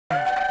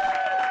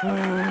Oh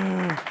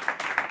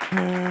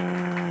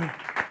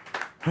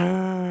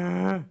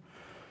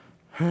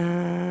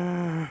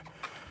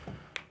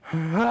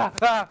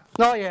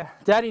yeah,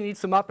 Daddy needs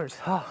some uppers.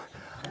 Oh.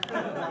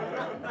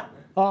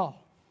 Oh.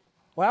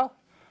 Well,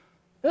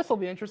 this will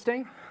be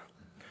interesting.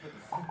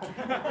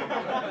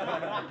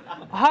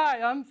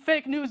 Hi, I'm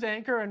fake news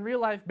anchor and real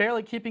life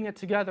barely keeping it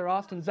together,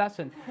 Austin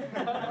Zesson.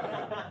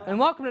 And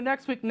welcome to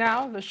Next Week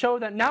Now, the show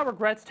that now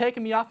regrets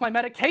taking me off my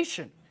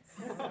medication.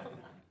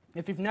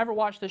 If you've never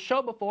watched this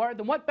show before,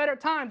 then what better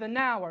time than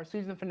now, our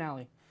season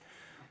finale.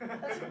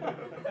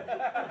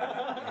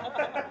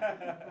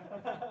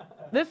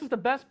 This is the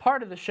best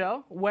part of the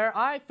show, where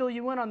I fill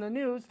you in on the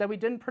news that we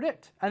didn't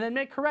predict, and then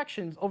make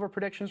corrections over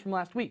predictions from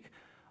last week.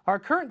 Our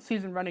current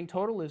season running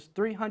total is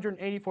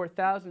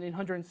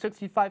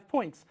 384,865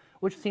 points,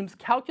 which seems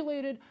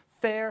calculated,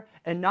 fair,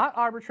 and not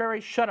arbitrary.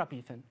 Shut up,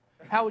 Ethan.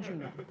 How would you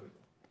know?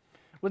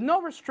 With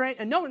no restraint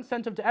and no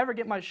incentive to ever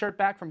get my shirt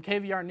back from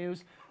KVR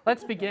News,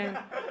 let's begin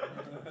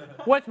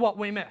with what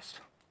we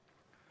missed.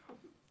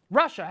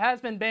 Russia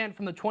has been banned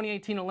from the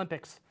 2018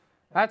 Olympics.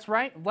 That's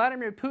right,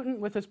 Vladimir Putin,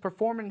 with his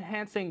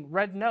performance-enhancing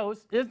red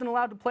nose, isn't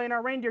allowed to play in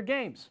our reindeer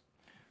games.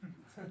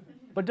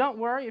 But don't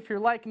worry, if you're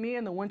like me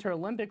and the Winter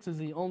Olympics is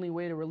the only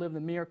way to relive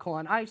the miracle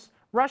on ice,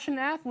 Russian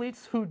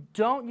athletes who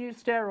don't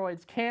use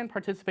steroids can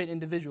participate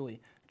individually,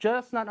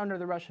 just not under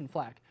the Russian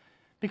flag.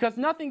 Because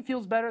nothing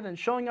feels better than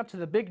showing up to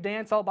the big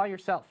dance all by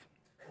yourself.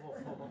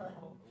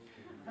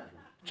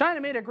 China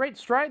made a great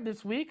stride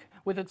this week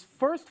with its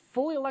first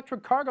fully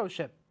electric cargo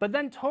ship, but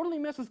then totally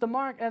misses the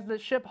mark as the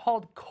ship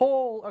hauled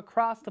coal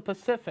across the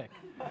Pacific.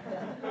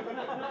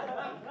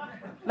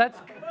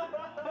 That's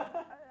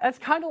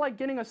kind of like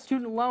getting a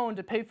student loan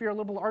to pay for your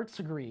liberal arts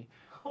degree.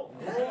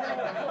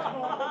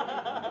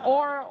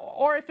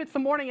 Or if it's the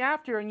morning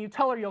after and you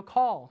tell her you'll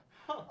call.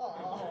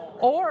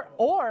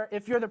 Or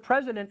if you're the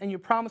president and you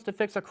promise to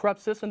fix a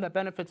corrupt system that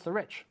benefits the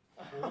rich.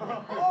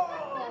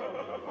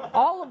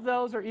 All of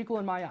those are equal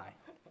in my eye.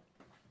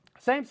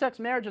 Same-sex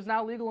marriage is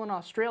now legal in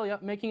Australia,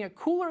 making it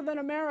cooler than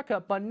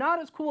America, but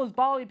not as cool as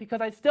Bali because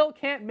I still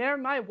can't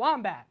marry my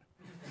wombat.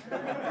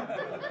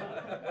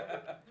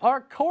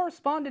 Our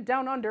correspondent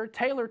down under,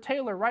 Taylor,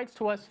 writes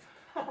to us,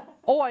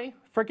 "Oi,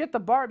 forget the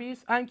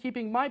Barbies, I'm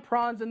keeping my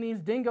prawns and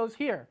these dingoes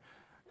here.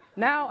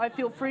 Now I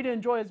feel free to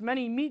enjoy as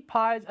many meat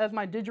pies as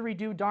my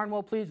didgeridoo darn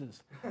well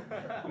pleases."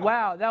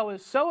 Wow, that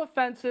was so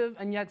offensive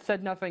and yet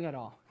said nothing at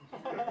all.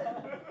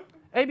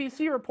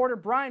 ABC reporter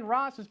Brian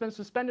Ross has been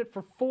suspended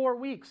for 4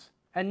 weeks.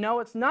 And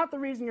no, it's not the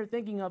reason you're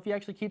thinking of. He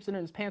actually keeps it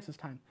in his pants this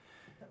time.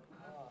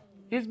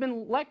 He's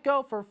been let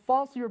go for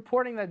falsely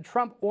reporting that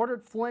Trump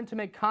ordered Flynn to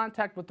make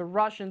contact with the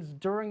Russians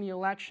during the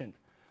election.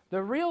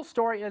 The real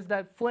story is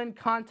that Flynn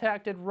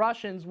contacted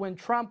Russians when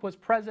Trump was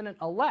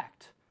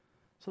president-elect.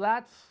 So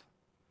that's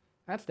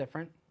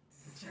different.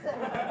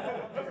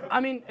 I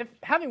mean, if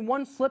having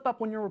one slip-up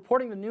when you're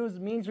reporting the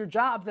news means your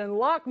job, then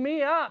lock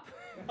me up.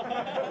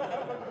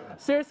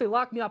 Seriously,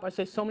 lock me up. I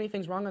say so many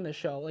things wrong on this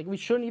show. Like, we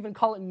shouldn't even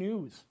call it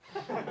news.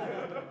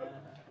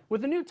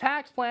 With the new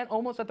tax plan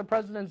almost at the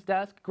president's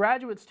desk,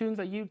 graduate students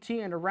at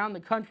UT and around the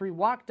country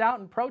walked out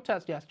in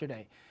protest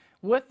yesterday.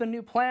 With the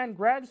new plan,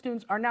 grad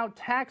students are now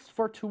taxed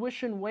for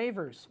tuition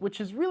waivers, which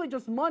is really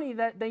just money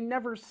that they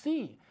never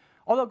see.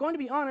 Although, going to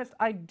be honest,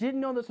 I didn't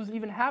know this was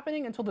even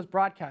happening until this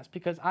broadcast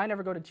because I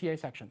never go to TA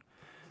section.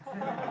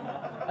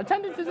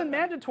 Attendance isn't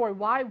mandatory.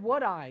 Why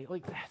would I?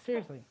 Like,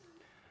 seriously.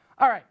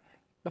 All right,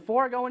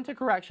 before I go into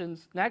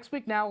corrections, Next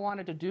Week Now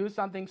wanted to do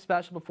something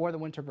special before the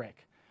winter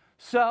break.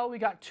 So we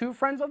got two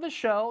friends of the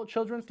show,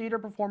 children's theater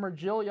performer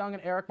Jill Young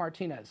and Eric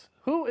Martinez,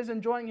 who is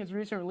enjoying his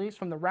recent release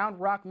from the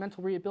Round Rock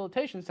Mental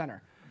Rehabilitation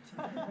Center.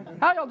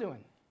 How y'all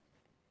doing?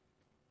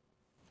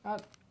 How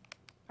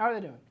are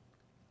they doing?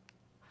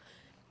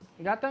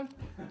 You got them?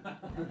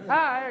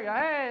 Ah, there you go.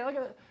 Hey, look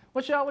at it.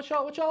 What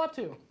y'all up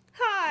to?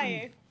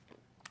 Hi.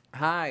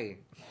 Hi.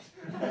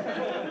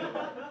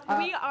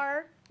 We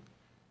are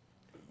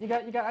You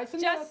got ice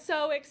in just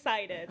so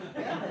excited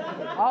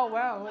Oh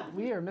wow,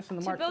 we are missing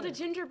the to mark. build a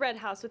gingerbread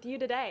house with you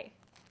today.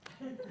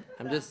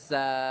 I'm just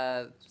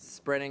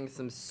spreading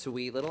some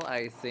sweet little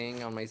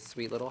icing on my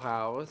sweet little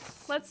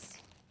house. Let's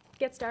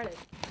get started.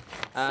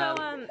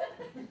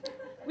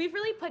 We've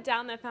really put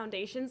down the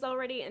foundations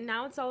already, and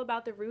now it's all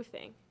about the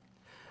roofing.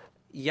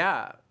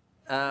 Yeah.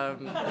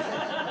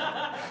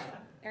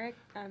 Eric,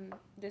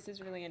 this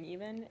is really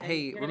uneven. And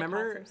Hey, you're gonna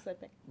remember cause some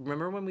slipping.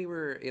 when we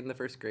were in the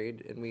first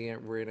grade and we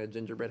were in a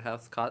gingerbread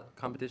house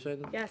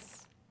competition?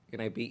 Yes.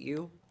 And I beat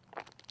you?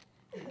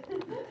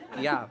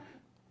 Yeah.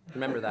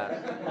 Remember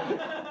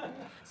that.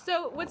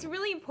 So what's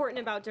really important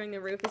about doing the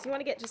roof is you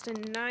want to get just a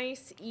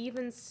nice,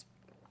 even.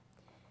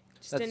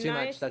 That's too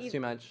much. That's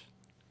too much.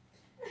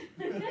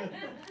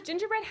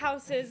 Gingerbread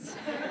houses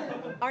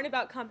aren't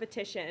about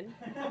competition.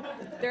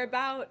 They're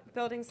about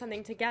building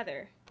something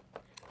together,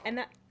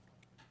 and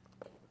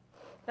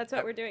that's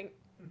what we're doing.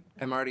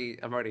 I'm already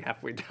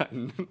halfway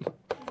done.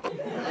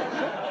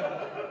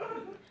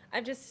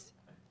 I'm just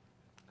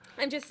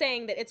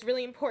saying that it's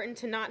really important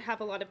to not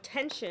have a lot of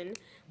tension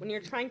when you're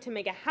trying to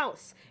make a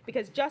house.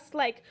 Because just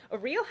like a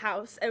real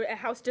house, a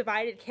house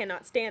divided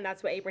cannot stand.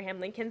 That's what Abraham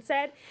Lincoln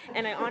said.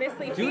 And I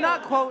honestly Do feel...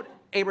 not quote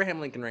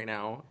Abraham Lincoln right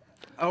now.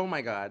 Oh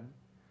my God.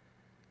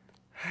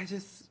 I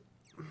just...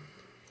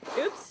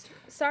 Oops,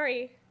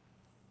 sorry.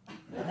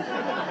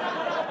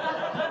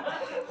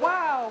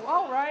 Wow,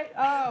 all right,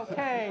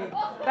 okay.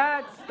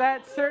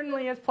 That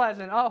certainly is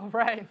pleasant, all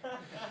right.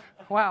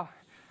 Wow.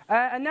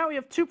 And now we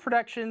have two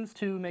predictions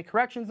to make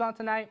corrections on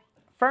tonight.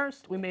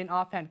 First, we made an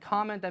offhand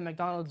comment that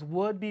McDonald's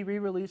would be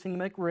re-releasing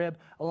the McRib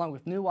along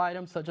with new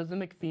items such as the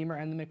McFemur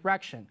and the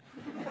McRection.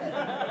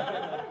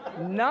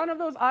 None of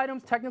those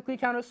items technically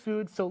count as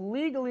food, so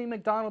legally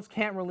McDonald's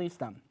can't release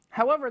them.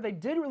 However, they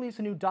did release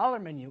a new dollar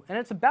menu, and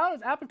it's about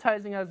as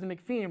appetizing as the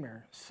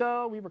McFemur,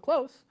 so we were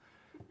close.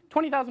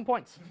 20,000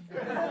 points.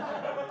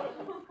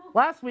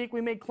 Last week,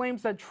 we made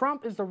claims that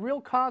Trump is the real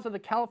cause of the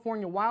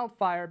California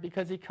wildfire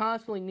because he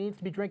constantly needs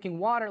to be drinking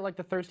water like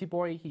the thirsty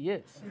boy he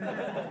is.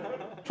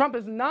 Trump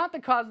is not the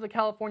cause of the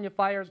California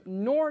fires,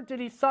 nor did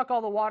he suck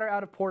all the water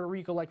out of Puerto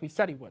Rico like we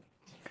said he would.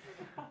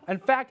 In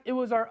fact, it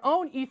was our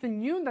own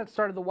Ethan Yoon that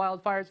started the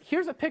wildfires.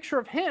 Here's a picture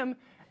of him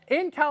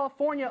in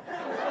California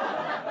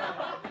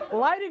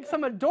lighting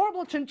some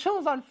adorable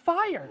chinchillas on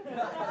fire.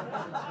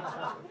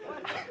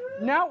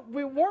 Now,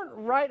 we weren't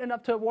right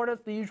enough to award us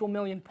the usual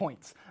 1,000,000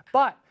 points,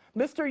 but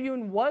Mr.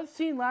 Yoon was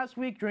seen last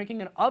week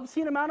drinking an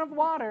obscene amount of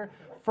water,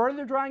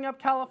 further drying up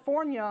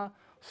California,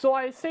 so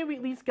I say we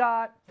at least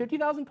got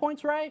 50,000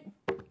 points right?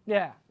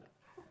 Yeah.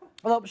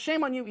 Well,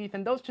 shame on you,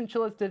 Ethan. Those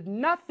chinchillas did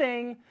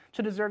nothing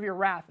to deserve your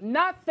wrath.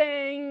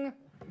 Nothing!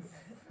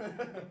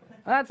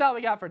 That's all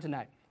we got for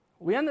tonight.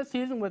 We end the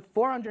season with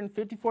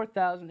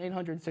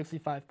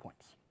 454,865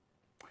 points.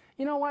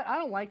 You know what? I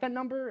don't like that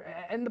number,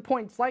 and the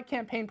points, like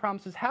campaign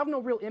promises, have no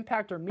real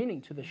impact or meaning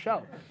to the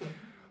show.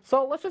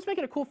 So let's just make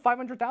it a cool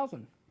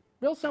 500,000.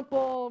 Real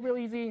simple, real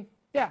easy.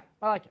 Yeah,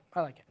 I like it.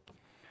 I like it.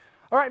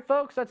 All right,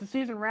 folks, that's a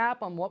season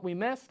wrap on what we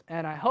missed,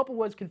 and I hope it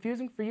was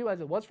confusing for you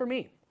as it was for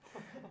me.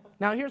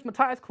 Now here's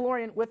Matthias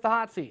Kalorian with the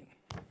hot seat.